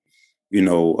determine,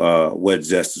 what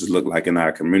justice look like in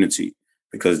our community.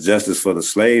 Because justice for the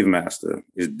slave master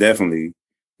is definitely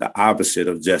the opposite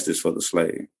of justice for the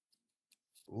slave.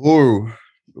 Uhuru,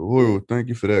 thank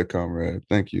you for that, comrade.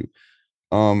 Thank you.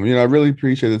 I really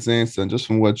appreciate this answer. And just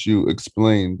from what you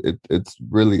explained, it's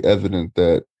really evident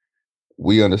that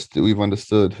we've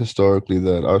understood historically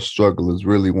that our struggle is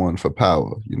really one for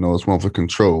power. It's one for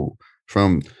control,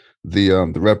 from the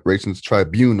reparations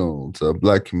tribunal to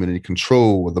Black community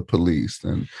control of the police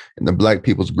and the Black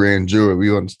people's grand jury.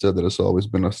 We understood that it's always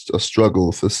been a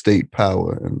struggle for state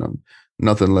power, and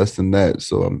nothing less than that.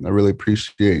 So I really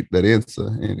appreciate that answer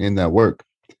and that work.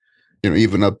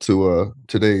 Even up to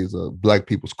today's Black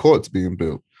people's courts being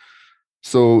built.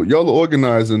 So y'all are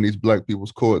organizing these Black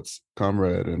people's courts,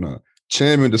 comrade, and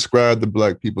Chairman described the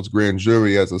Black people's grand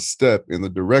jury as a step in the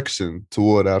direction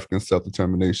toward African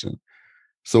self-determination.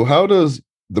 So how does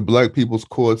the Black people's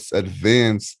courts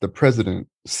advance the precedent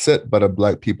set by the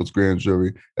Black people's grand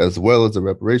jury as well as the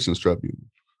reparations tribunal?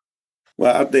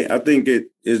 Well, I think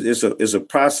it's a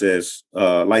process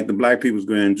like the Black people's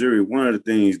grand jury. One of the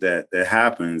things that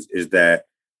happens is that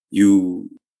you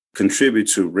contribute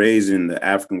to raising the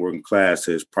African working class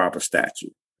to its proper stature,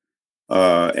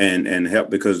 and help,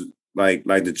 because like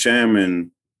the chairman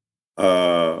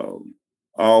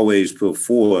always put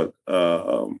forth,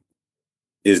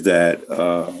 is that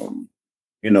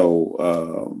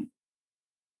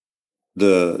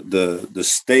the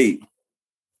state.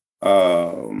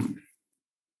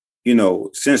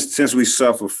 Since we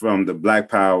suffer from the Black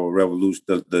Power Revolution,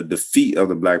 the defeat of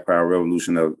the Black Power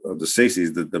Revolution of the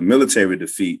 60s, the military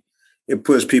defeat, it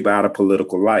puts people out of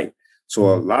political life.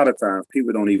 So a lot of times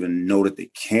people don't even know that they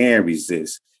can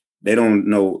resist. They don't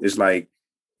know. It's like,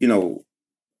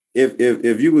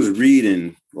 if you was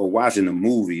reading or watching a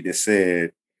movie that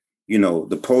said,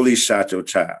 the police shot your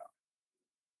child,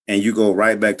 and you go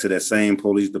right back to that same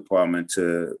police department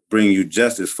to bring you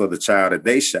justice for the child that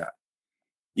they shot,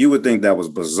 you would think that was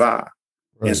bizarre.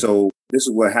 Right. And so this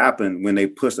is what happened when they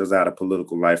pushed us out of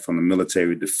political life from the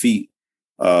military defeat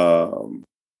of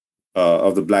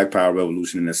the Black Power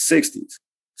Revolution in the 60s.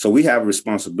 So we have a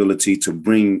responsibility to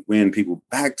bring people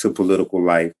back to political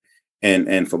life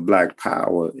and for Black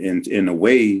power in a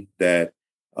way that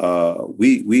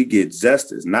we get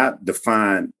justice, not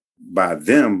defined by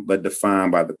them, but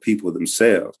defined by the people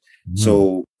themselves. Mm-hmm.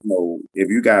 So, if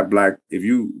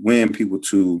you win people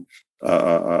to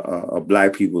a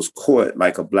Black people's court,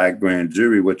 like a Black grand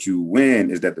jury, what you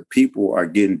win is that the people are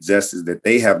getting justice that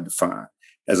they have defined,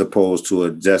 as opposed to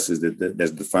a justice that's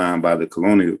defined by the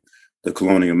colonial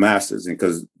masters. And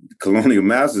because colonial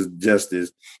masters'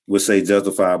 justice would say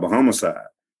justifiable homicide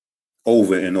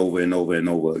over and over and over and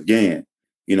over again.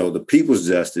 The people's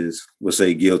justice would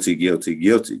say guilty, guilty,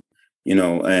 guilty.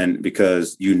 And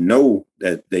because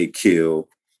that they killed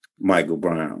Michael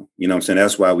Brown. What I'm saying?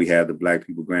 That's why we have the Black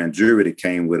people grand jury that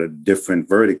came with a different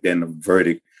verdict than the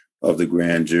verdict of the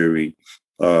grand jury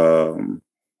of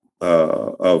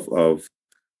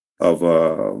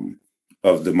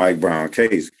the Mike Brown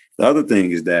case. The other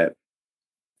thing is that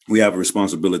we have a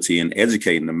responsibility in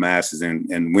educating the masses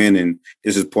and winning.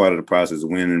 This is part of the process of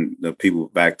winning the people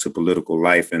back to political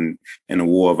life and the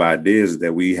war of ideas,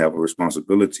 that we have a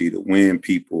responsibility to win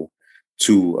people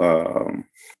to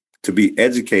be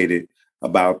educated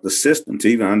about the system, to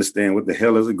even understand what the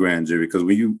hell is a grand jury. Because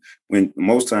when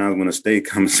most times when a state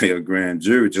comes and say a grand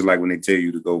jury, just like when they tell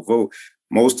you to go vote,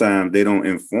 most times they don't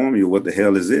inform you what the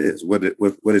hell is. What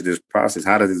is this process?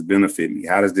 How does this benefit me?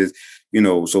 How does this,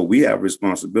 so we have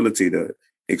responsibility to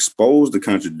expose the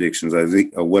contradictions of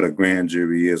what a grand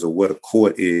jury is or what a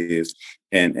court is,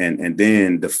 and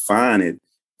then define it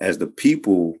as the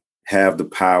people have the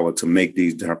power to make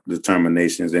these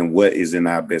determinations and what is in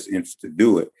our best interest to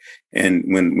do it. And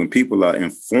when people are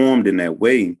informed in that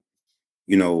way,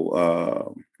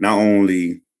 not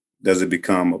only does it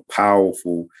become a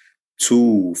powerful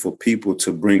tool for people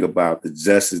to bring about the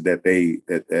justice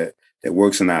that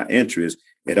works in our interest,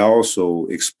 it also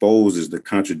exposes the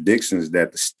contradictions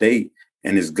that the state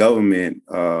and its government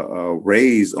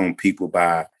raise on people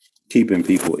by keeping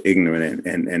people ignorant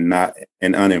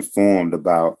and uninformed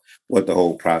about what the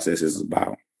whole process is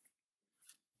about.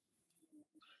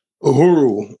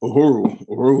 Uhuru.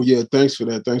 Yeah, thanks for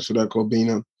that,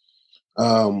 Kobina.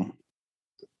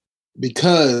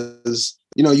 Because,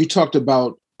 you talked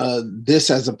about this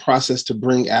as a process to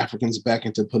bring Africans back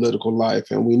into political life.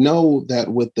 And we know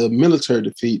that with the military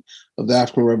defeat of the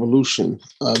African Revolution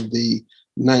of the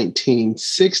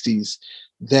 1960s,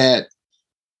 that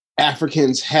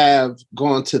Africans have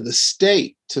gone to the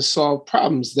state to solve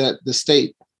problems that the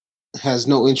state has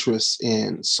no interest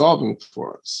in solving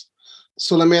for us.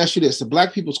 So let me ask you this. The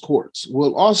Black People's Courts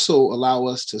will also allow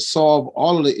us to solve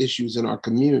all of the issues in our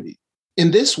community. In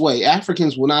this way,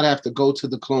 Africans will not have to go to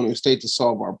the colonial state to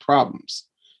solve our problems,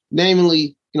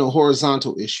 namely,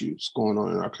 horizontal issues going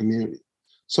on in our community.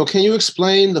 So can you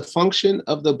explain the function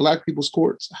of the Black People's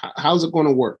Courts? How's it going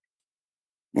to work?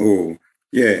 Oh,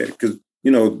 yeah, because,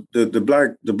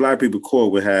 the Black People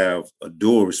Court would have a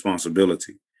dual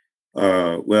responsibility.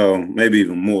 Well, maybe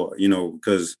even more,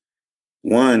 because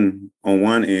on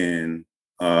one end,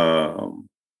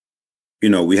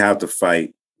 we have to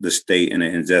fight the state and the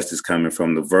injustice coming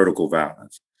from the vertical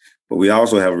violence. But we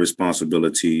also have a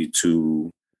responsibility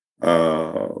to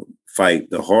fight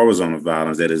the horizontal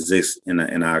violence that exists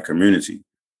in our community.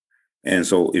 And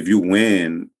so if you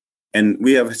win, and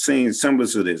we have seen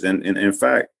semblance of this, and in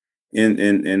fact,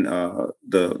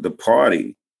 the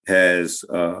party has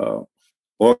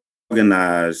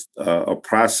organized a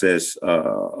process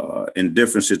in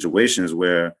different situations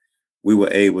where we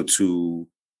were able to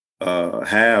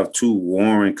have two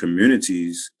warring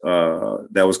communities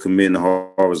that was committing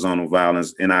horizontal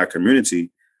violence in our community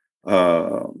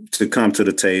to come to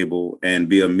the table and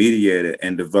be a mediator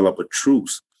and develop a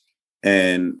truce.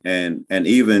 And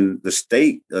even the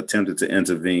state attempted to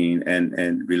intervene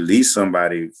and release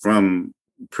somebody from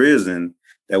prison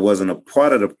that wasn't a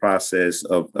part of the process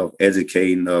of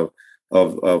educating, of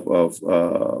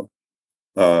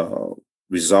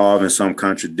resolving some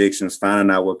contradictions,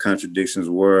 finding out what contradictions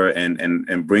were,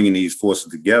 and bringing these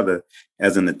forces together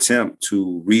as an attempt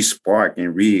to re-spark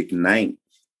and reignite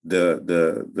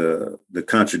the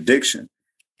contradiction.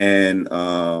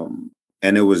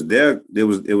 And it was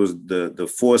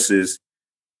the forces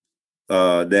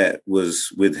that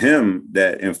was with him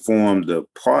that informed the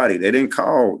party. They didn't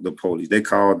call the police; they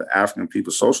called the African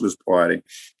People's Socialist Party,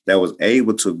 that was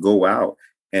able to go out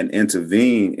and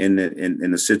intervene in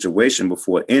the situation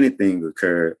before anything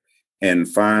occurred, and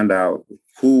find out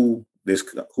who this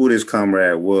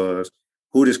comrade was,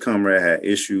 who this comrade had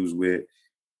issues with,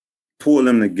 pull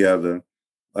them together,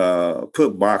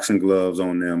 put boxing gloves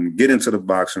on them, get into the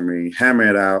boxing ring, hammer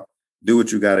it out, do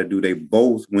what you got to do. They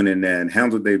both went in there and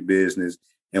handled their business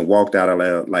and walked out of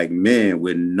there like men,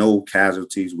 with no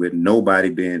casualties, with nobody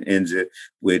being injured,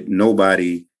 with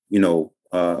nobody,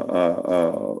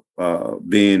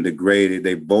 being degraded.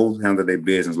 They both handled their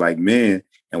business like men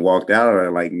and walked out of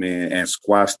there like men and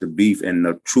squashed the beef, and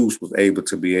the truce was able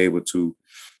to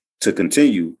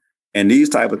continue. And these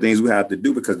type of things we have to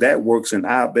do because that works in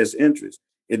our best interest.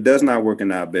 It does not work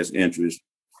in our best interest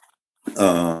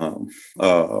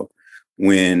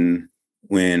when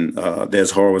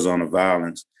there's horizontal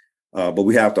violence. But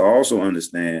we have to also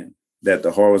understand that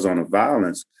the horizontal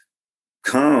violence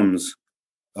comes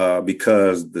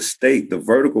because the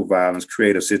vertical violence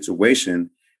create a situation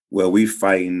where we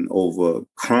fighting over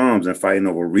crumbs and fighting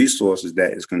over resources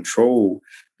that is controlled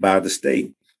by the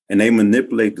state. And they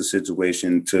manipulate the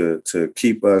situation to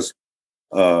keep us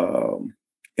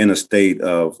in a state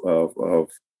of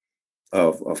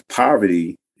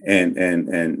poverty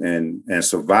and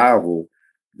survival,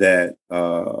 that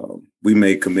we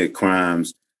may commit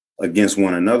crimes against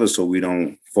one another, so we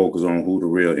don't focus on who the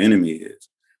real enemy is.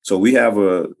 So we have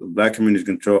a Black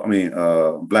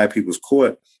People's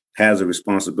Court has a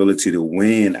responsibility to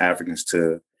win Africans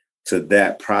to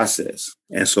that process,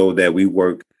 and so that we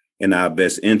work in our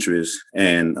best interest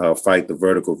and fight the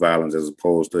vertical violence as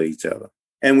opposed to each other.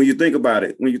 And when you think about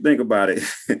it,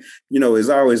 it's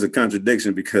always a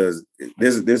contradiction, because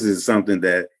this is something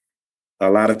that a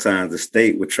lot of times the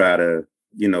state would try to,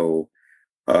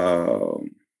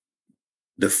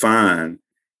 define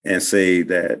and say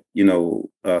that,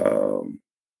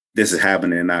 this is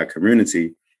happening in our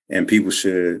community and people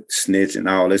should snitch and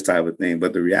all this type of thing.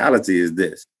 But the reality is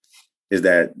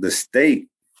that the state,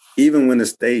 even when the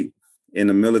state in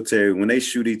the military, when they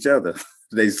shoot each other,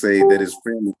 they say that it's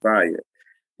friendly fire.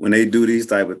 When they do these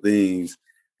type of things,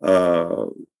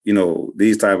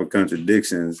 these type of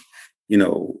contradictions,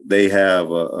 they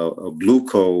have a blue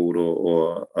code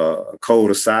or a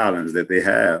code of silence that they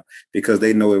have because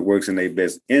they know it works in their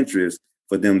best interest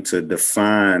for them to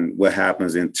define what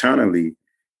happens internally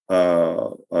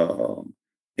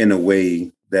in a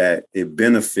way that it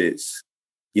benefits,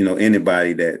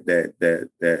 anybody that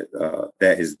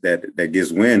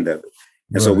gets wind of it.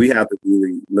 And so we have to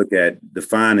really look at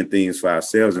defining things for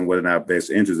ourselves and what in our best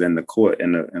interest, and the court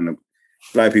and the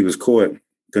Black People's Court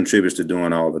contributes to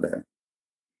doing all of that.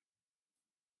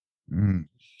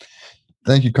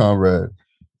 Thank you, Conrad.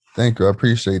 Thank you. I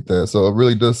appreciate that. So it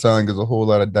really does sound like there's a whole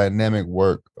lot of dynamic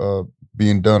work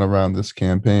being done around this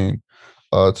campaign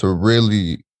to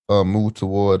really move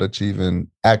toward achieving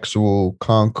actual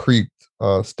concrete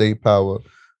state power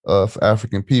for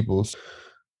African peoples.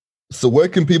 So where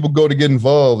can people go to get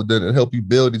involved and help you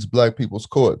build these Black People's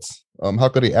Courts? How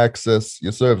can they access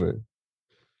your survey?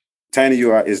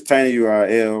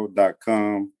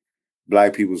 tinyurl.com,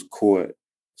 Black People's Court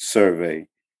survey.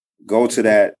 Go to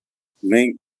that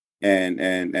link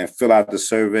and fill out the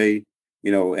survey,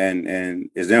 and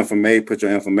is information, put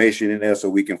your information in there so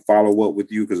we can follow up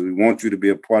with you, because we want you to be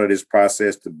a part of this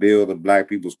process to build a Black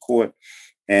People's Court.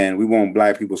 And we want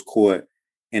Black People's Court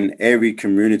in every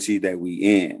community that we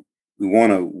in. We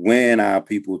want to win our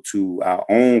people to our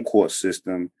own court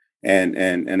system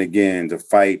and again, to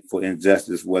fight for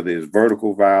injustice, whether it's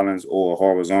vertical violence or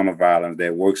horizontal violence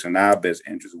that works in our best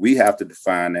interest. We have to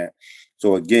define that.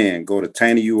 So again, go to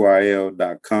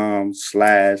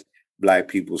tinyurl.com/Black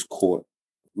People's Court.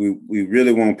 We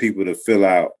really want people to fill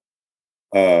out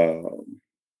the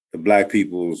Black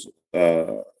People's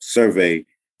survey,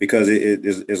 because it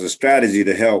is a strategy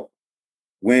to help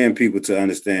win people to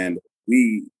understand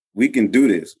we can do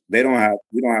this. We don't have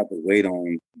to wait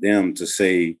on them to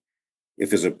say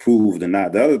if it's approved or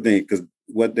not. The other thing, because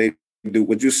what they do,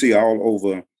 what you see all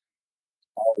over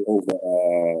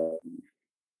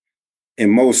in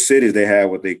most cities, they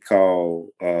have what they call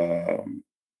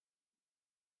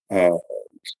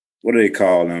what do they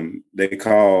call them? They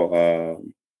call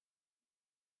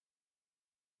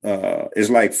it's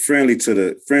like friendly to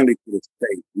the state.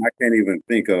 I can't even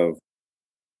think of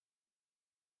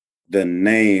the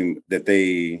name that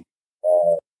they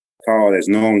call is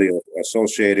normally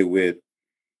associated with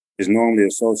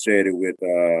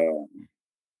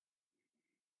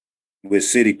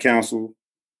city council,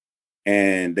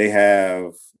 and they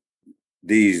have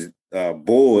these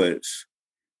boards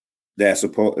that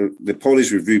the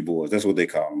police review boards. That's what they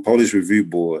call them, police review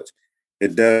boards.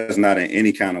 It does not in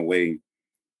any kind of way.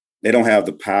 They don't have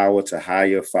the power to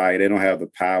hire, fire. They don't have the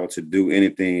power to do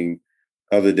anything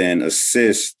other than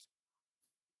assist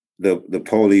the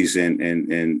police in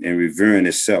reviewing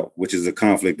itself, which is a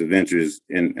conflict of interest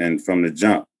and from the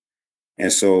jump.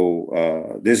 And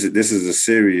so this is a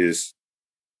serious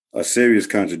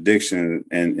contradiction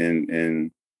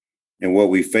in what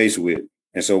we face with.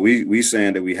 And so we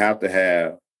saying that we have to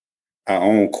have our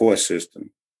own court system.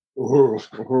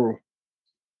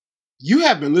 You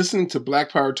have been listening to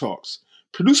Black Power Talks,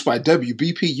 produced by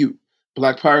WBPU,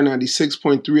 Black Power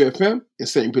 96.3 FM in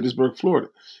St. Petersburg, Florida.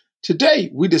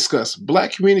 Today, we discuss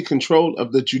Black community control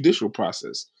of the judicial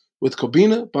process with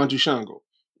Kobina Bantushango,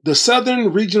 the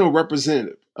Southern Regional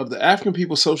Representative of the African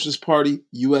People's Socialist Party,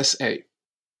 USA.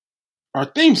 Our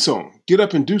theme song, Get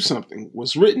Up and Do Something,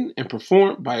 was written and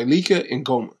performed by Alika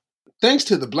Ngoma. Thanks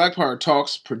to the Black Power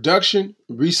Talks production,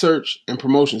 research, and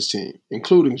promotions team,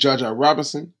 including Jaja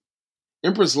Robinson,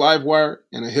 Empress Livewire,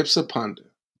 and Ahipsa Panda.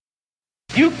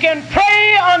 You can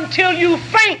pray until you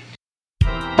faint,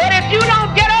 but if you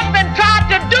don't get up and try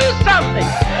to do something,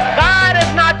 God is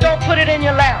not going to put it in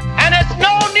your lap. And